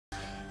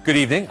Good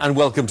evening and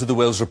welcome to the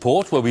Wales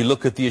Report, where we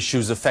look at the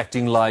issues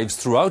affecting lives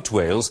throughout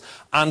Wales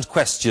and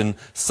question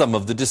some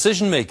of the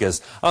decision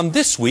makers. And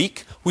this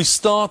week we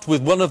start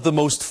with one of the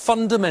most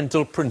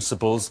fundamental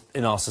principles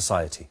in our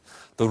society: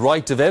 the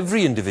right of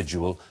every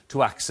individual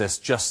to access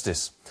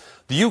justice.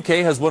 The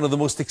UK has one of the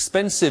most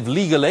expensive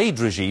legal aid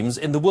regimes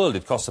in the world.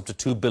 It costs up to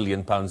 £2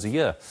 billion a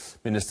year.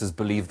 Ministers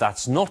believe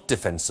that's not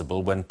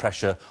defensible when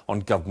pressure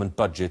on government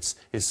budgets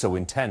is so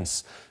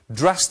intense.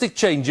 Drastic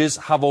changes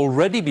have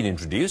already been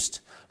introduced.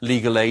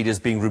 Legal aid is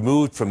being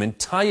removed from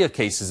entire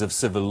cases of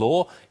civil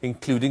law,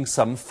 including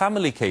some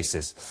family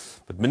cases.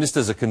 But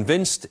ministers are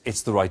convinced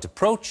it's the right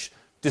approach,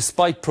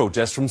 despite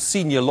protests from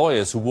senior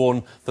lawyers who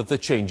warn that the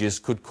changes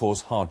could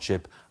cause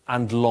hardship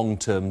and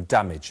long-term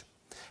damage.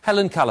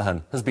 Helen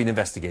Callaghan has been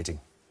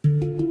investigating.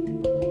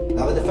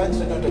 Now the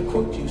defence are going to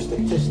quote you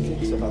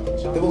statistics about the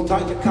child. They will try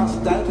to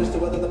cast doubt as to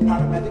whether the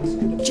paramedics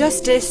could have...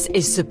 Justice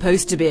is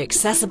supposed to be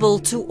accessible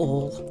to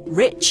all,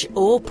 rich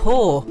or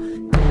poor.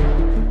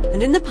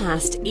 And in the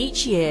past,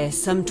 each year,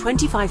 some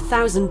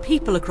 25,000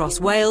 people across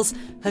Wales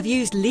have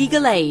used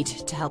legal aid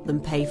to help them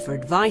pay for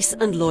advice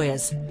and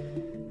lawyers.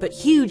 But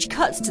huge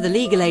cuts to the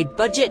legal aid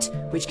budget,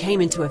 which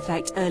came into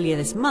effect earlier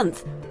this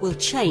month, will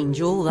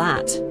change all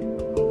that.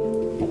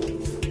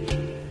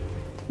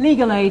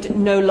 Legal aid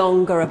no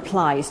longer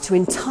applies to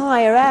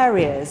entire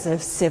areas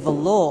of civil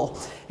law,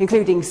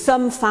 including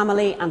some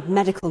family and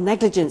medical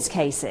negligence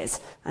cases.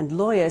 And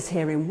lawyers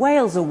here in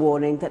Wales are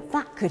warning that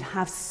that could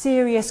have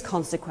serious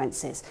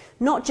consequences,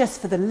 not just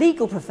for the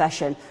legal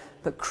profession,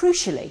 but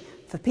crucially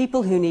for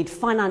people who need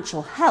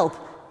financial help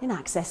in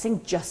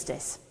accessing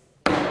justice.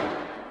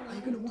 Are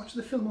you going to watch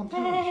the film on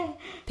television?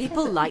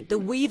 People like the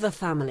Weaver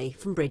family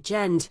from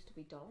Bridgend.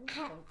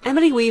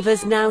 Emily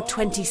Weaver's now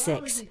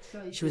 26.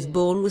 She was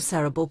born with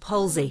cerebral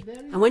palsy,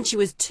 and when she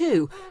was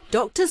 2,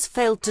 doctors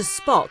failed to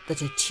spot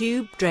that a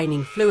tube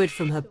draining fluid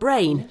from her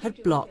brain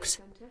had blocked.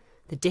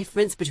 The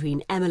difference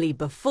between Emily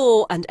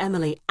before and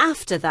Emily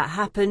after that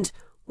happened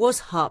was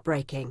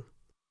heartbreaking.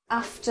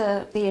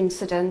 After the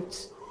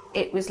incident,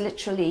 it was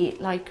literally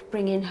like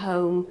bringing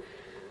home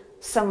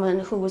someone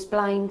who was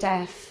blind,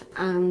 deaf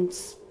and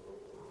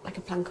like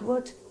a plank of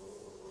wood,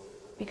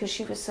 because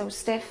she was so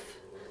stiff.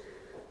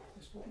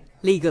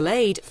 Legal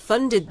aid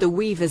funded the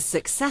Weavers'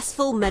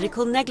 successful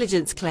medical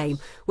negligence claim,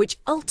 which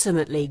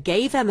ultimately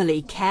gave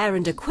Emily care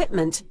and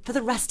equipment for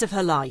the rest of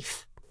her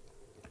life.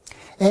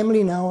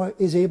 Emily now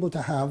is able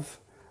to have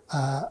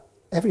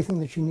everything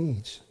that she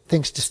needs.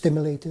 Things to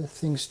stimulate her,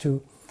 things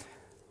to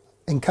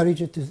encourage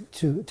her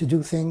to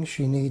do things.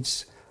 She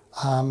needs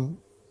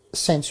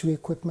sensory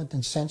equipment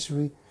and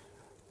sensory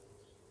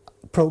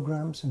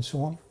programs and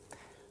so on.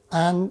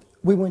 And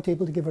we weren't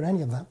able to give her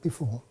any of that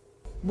before.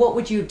 What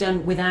would you have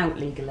done without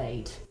legal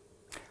aid?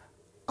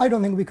 I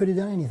don't think we could have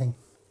done anything.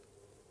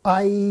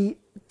 I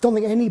don't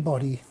think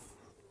anybody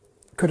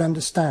could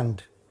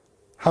understand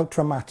how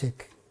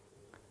traumatic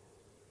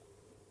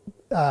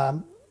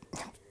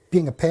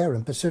being a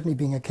parent, but certainly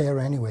being a carer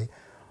anyway,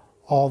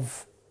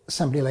 of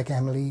somebody like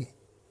Emily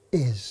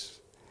is.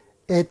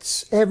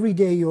 It's every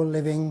day you're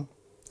living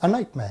a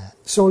nightmare.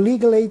 So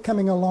legal aid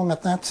coming along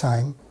at that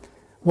time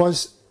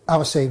was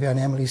our saviour and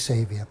Emily's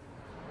saviour.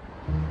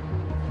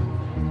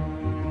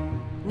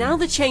 Now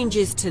the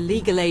changes to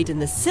legal aid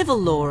and the civil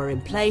law are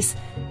in place,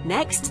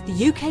 next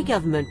the UK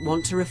government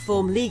want to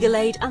reform legal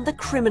aid and the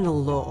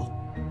criminal law.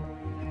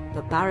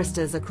 But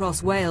barristers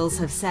across Wales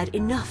have said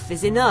enough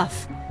is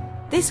enough.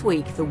 This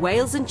week the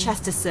Wales and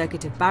Chester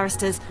Circuit of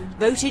Barristers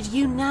voted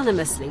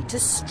unanimously to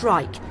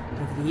strike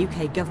over the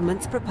UK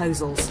government's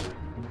proposals.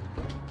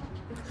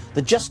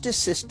 The justice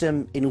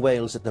system in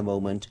Wales at the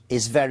moment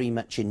is very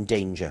much in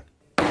danger.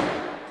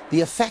 The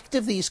effect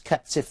of these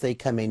cuts, if they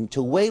come in,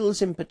 to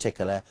Wales in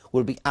particular,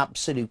 will be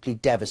absolutely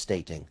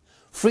devastating.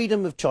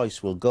 Freedom of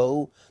choice will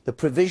go, the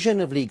provision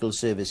of legal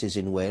services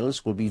in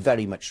Wales will be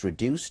very much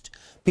reduced,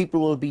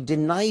 people will be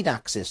denied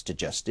access to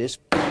justice.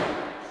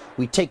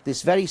 We take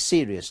this very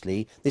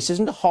seriously. This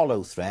isn't a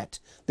hollow threat.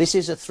 This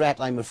is a threat,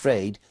 I'm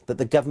afraid, that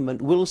the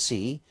government will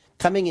see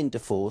coming into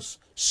force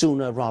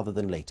sooner rather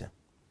than later.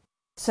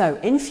 So,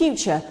 in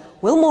future,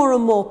 will more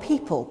and more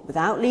people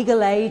without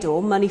legal aid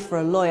or money for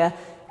a lawyer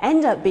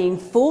end up being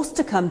forced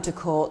to come to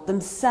court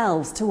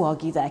themselves to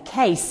argue their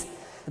case?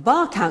 The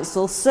Bar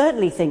Council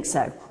certainly thinks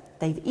so.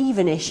 They've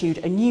even issued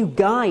a new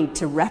guide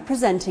to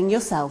representing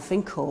yourself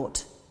in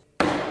court.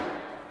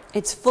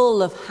 It's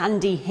full of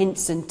handy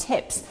hints and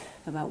tips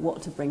about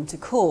what to bring to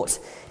court,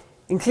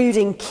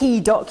 including key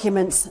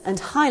documents and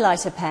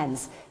highlighter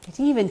pens. It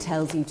even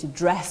tells you to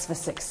dress for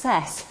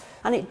success.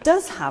 And it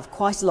does have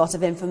quite a lot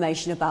of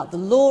information about the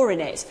law in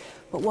it,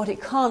 but what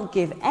it can't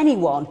give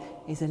anyone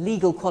is a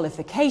legal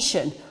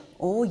qualification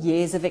or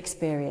years of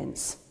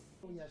experience.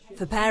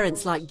 For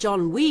parents like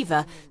John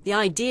Weaver, the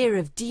idea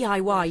of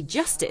DIY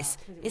justice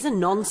is a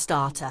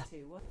non-starter.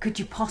 Could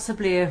you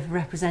possibly have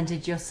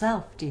represented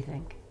yourself, do you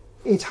think?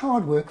 It's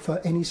hard work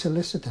for any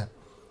solicitor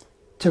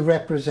to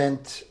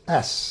represent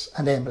us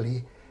and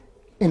Emily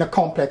in a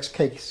complex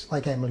case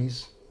like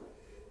Emily's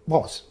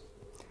was.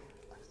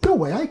 No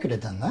way I could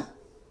have done that.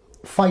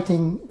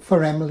 fighting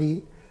for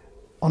Emily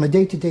on a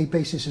day-to-day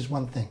basis is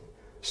one thing.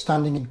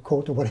 Standing in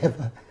court or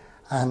whatever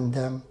and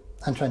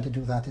trying to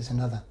do that is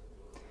another.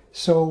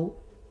 So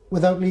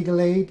without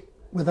legal aid,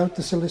 without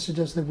the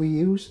solicitors that we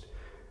used,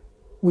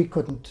 we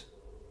couldn't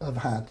have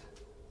had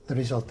the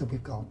result that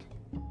we've got.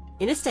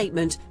 In a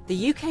statement,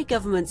 the UK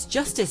government's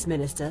Justice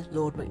Minister,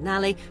 Lord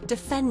McNally,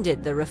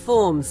 defended the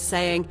reforms,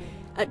 saying,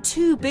 "At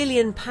 £2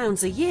 billion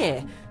a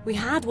year, we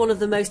had one of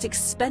the most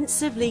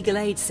expensive legal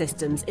aid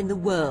systems in the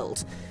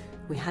world.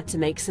 We had to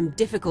make some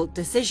difficult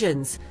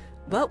decisions,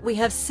 but we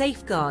have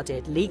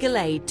safeguarded legal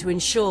aid to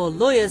ensure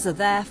lawyers are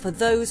there for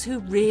those who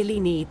really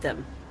need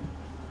them."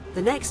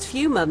 The next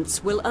few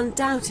months will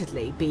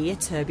undoubtedly be a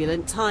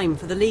turbulent time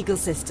for the legal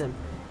system.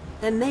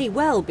 There may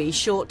well be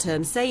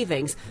short-term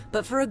savings,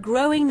 but for a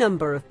growing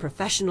number of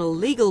professional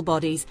legal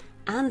bodies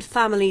and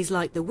families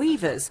like the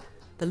Weavers,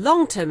 the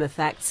long-term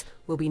effects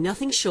will be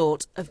nothing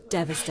short of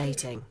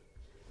devastating.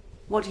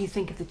 What do you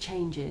think of the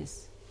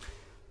changes?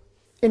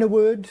 In a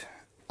word,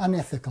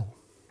 unethical.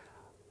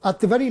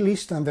 At the very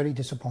least, I'm very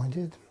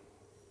disappointed.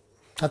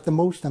 At the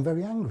most, I'm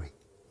very angry.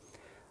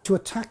 To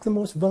attack the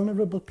most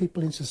vulnerable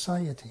people in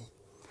society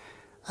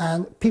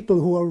and people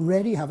who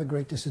already have a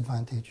great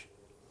disadvantage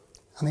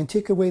and then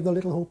take away the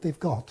little hope they've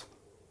got.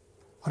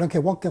 I don't care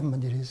what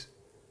government it is,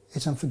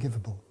 it's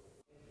unforgivable.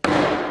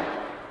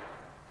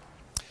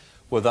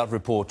 Well, that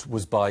report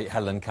was by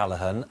Helen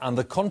Callaghan, and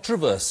the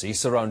controversy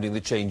surrounding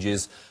the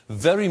changes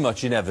very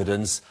much in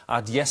evidence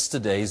at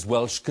yesterday's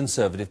Welsh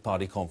Conservative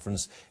Party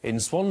conference in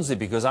Swansea,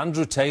 because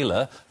Andrew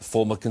Taylor,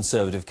 former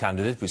Conservative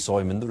candidate, we saw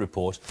him in the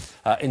report,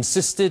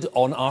 insisted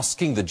on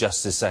asking the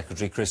Justice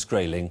Secretary, Chris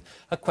Grayling,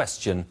 a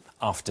question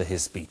after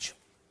his speech.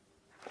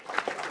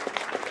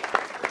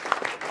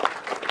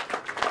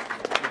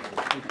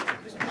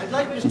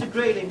 I'd like Mr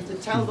Grayling to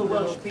tell the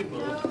Welsh people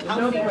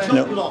how many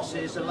job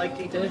losses are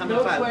likely to come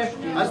about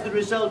as the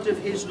result of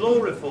his law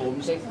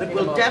reforms that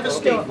will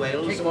devastate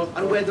Wales,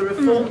 and where the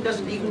reform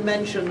doesn't even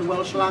mention the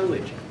Welsh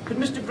language. Could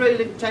Mr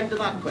Grayling tend to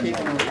that question?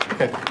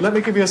 Okay, let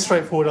me give you a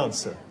straightforward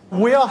answer.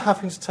 We are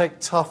having to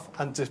take tough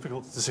and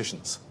difficult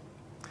decisions.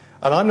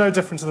 And I'm no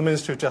different to the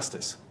Ministry of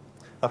Justice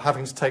of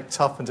having to take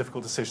tough and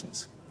difficult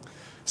decisions.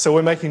 So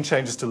we're making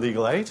changes to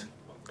legal aid.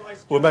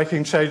 We're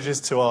making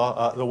changes to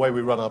the way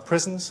we run our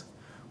prisons.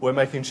 We're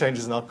making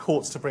changes in our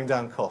courts to bring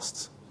down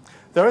costs.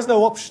 There is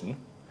no option.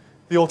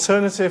 The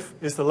alternative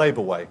is the Labour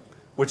way,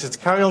 which is to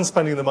carry on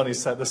spending the money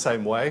the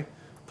same way,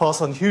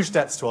 pass on huge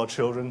debts to our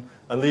children,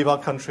 and leave our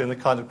country in the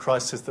kind of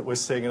crisis that we're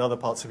seeing in other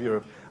parts of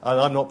Europe. And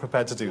I'm not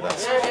prepared to do that.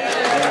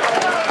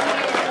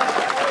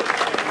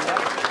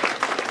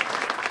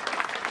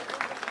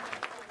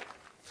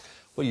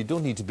 Well, you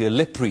don't need to be a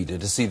lip reader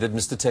to see that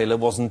Mr Taylor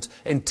wasn't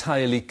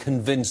entirely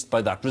convinced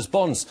by that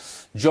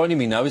response. Joining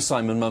me now is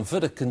Simon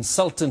Mumford, a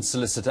consultant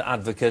solicitor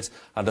advocate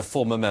and a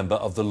former member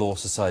of the Law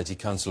Society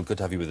Council. Good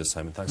to have you with us,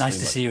 Simon. Thanks very much.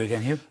 Nice to see you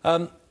again, Hugh.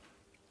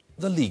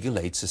 The legal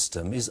aid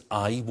system is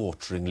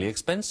eye-wateringly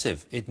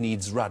expensive. It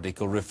needs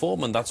radical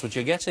reform, and that's what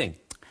you're getting.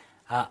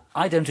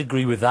 I don't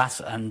agree with that,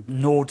 and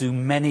nor do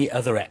many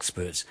other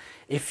experts.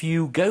 If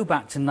you go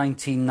back to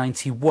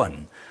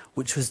 1991,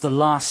 which was the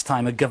last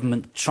time a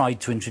government tried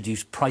to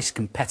introduce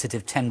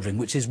price-competitive tendering,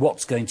 which is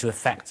what's going to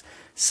affect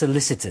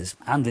solicitors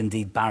and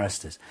indeed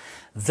barristers,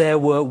 there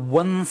were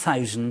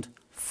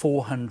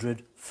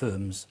 1,400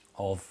 firms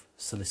of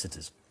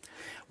solicitors.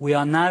 We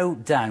are now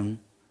down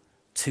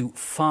to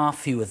far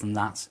fewer than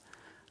that,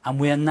 and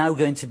we are now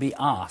going to be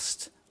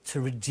asked to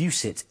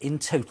reduce it in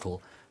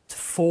total to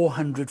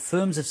 400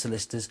 firms of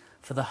solicitors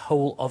for the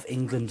whole of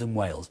England and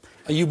Wales.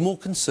 Are you more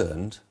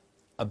concerned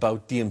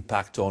about the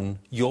impact on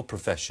your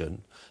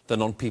profession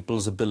than on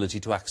people's ability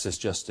to access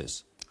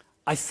justice?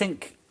 I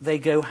think they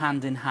go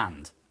hand in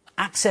hand.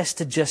 Access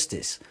to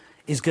justice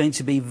is going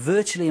to be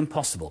virtually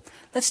impossible.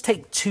 Let's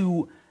take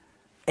two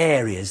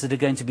areas that are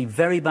going to be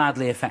very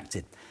badly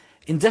affected.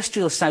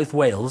 Industrial South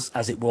Wales,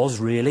 as it was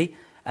really,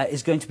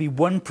 is going to be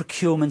one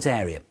procurement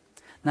area.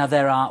 Now,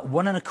 there are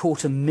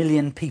 1.25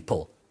 million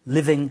people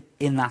living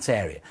in that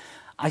area.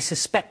 I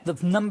suspect the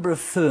number of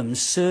firms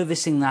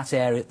servicing that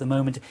area at the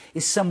moment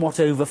is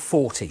somewhat over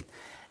 40.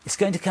 It's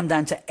going to come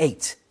down to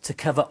 8 to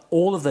cover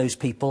all of those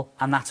people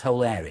and that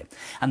whole area.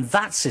 And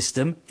that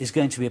system is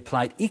going to be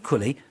applied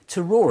equally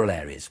to rural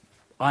areas.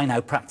 I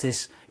now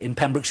practice in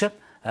Pembrokeshire,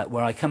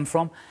 where I come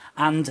from,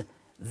 and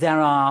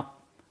there are,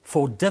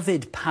 for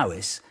Dyfed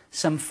Powys,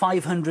 some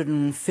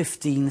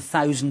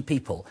 515,000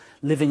 people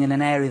living in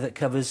an area that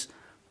covers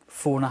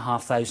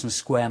 4,500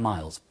 square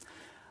miles.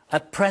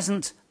 At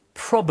present,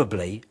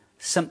 probably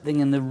something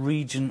in the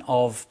region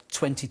of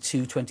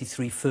 22,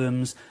 23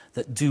 firms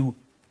that do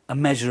a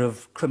measure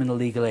of criminal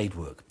legal aid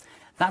work.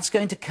 That's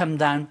going to come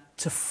down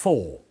to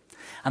 4.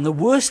 And the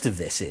worst of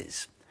this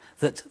is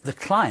that the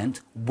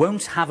client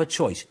won't have a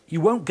choice.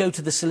 You won't go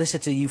to the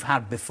solicitor you've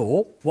had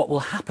before. What will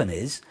happen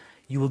is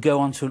you will go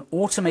onto an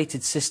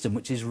automated system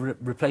which is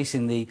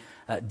replacing the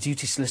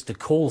duty solicitor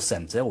call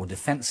centre or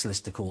defence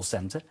solicitor call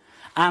centre,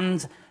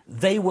 and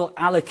they will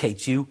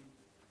allocate you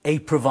a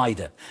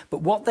provider.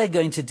 But what they're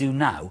going to do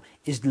now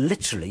is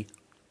literally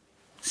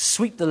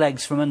sweep the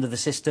legs from under the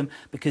system,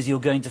 because you're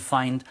going to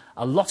find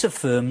a lot of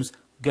firms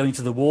going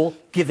to the wall,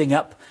 giving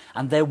up,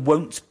 and there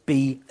won't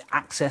be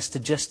access to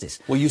justice.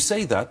 Well, you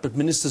say that, but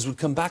ministers would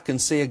come back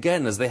and say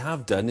again, as they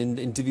have done in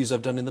interviews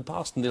I've done in the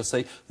past, and they'll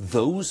say,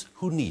 those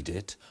who need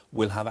it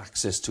will have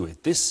access to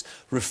it. This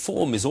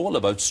reform is all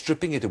about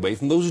stripping it away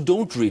from those who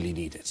don't really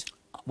need it.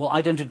 Well,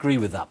 I don't agree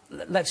with that.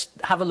 Let's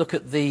have a look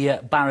at the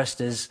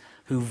barristers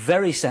who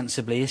very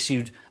sensibly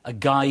issued a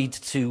guide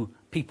to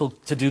people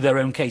to do their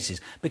own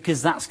cases,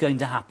 because that's going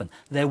to happen.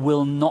 There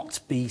will not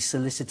be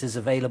solicitors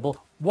available.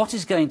 What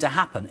is going to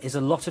happen is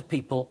a lot of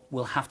people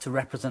will have to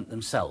represent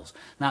themselves.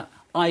 Now,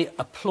 I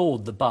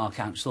applaud the Bar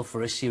Council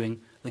for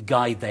issuing the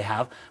guide they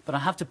have, but I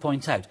have to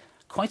point out,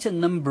 quite a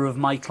number of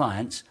my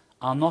clients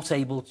are not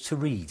able to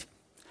read.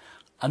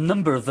 A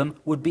number of them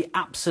would be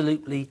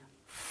absolutely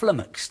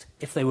flummoxed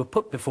if they were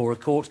put before a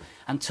court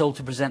and told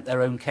to present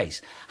their own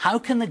case. How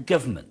can the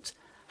government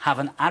have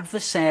an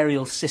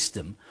adversarial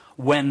system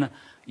when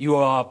you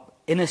are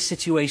in a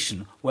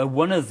situation where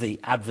one of the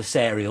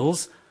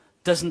adversarials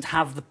doesn't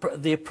have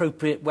the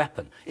appropriate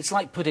weapon? It's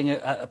like putting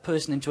a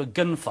person into a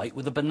gunfight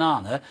with a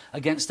banana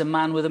against a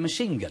man with a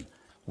machine gun.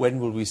 When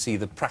will we see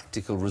the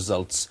practical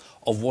results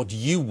of what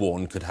you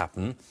warn could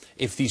happen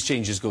if these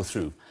changes go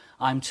through?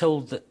 I'm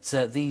told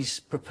that these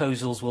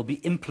proposals will be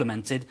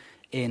implemented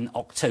in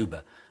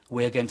October.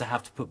 We're going to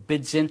have to put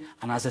bids in,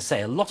 and as I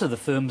say, a lot of the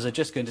firms are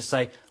just going to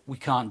say, we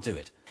can't do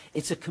it.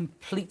 It's a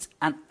complete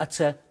and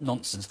utter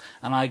nonsense,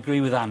 and I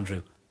agree with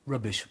Andrew.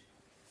 Rubbish.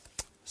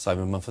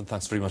 Simon Mumford,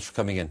 thanks very much for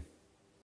coming in.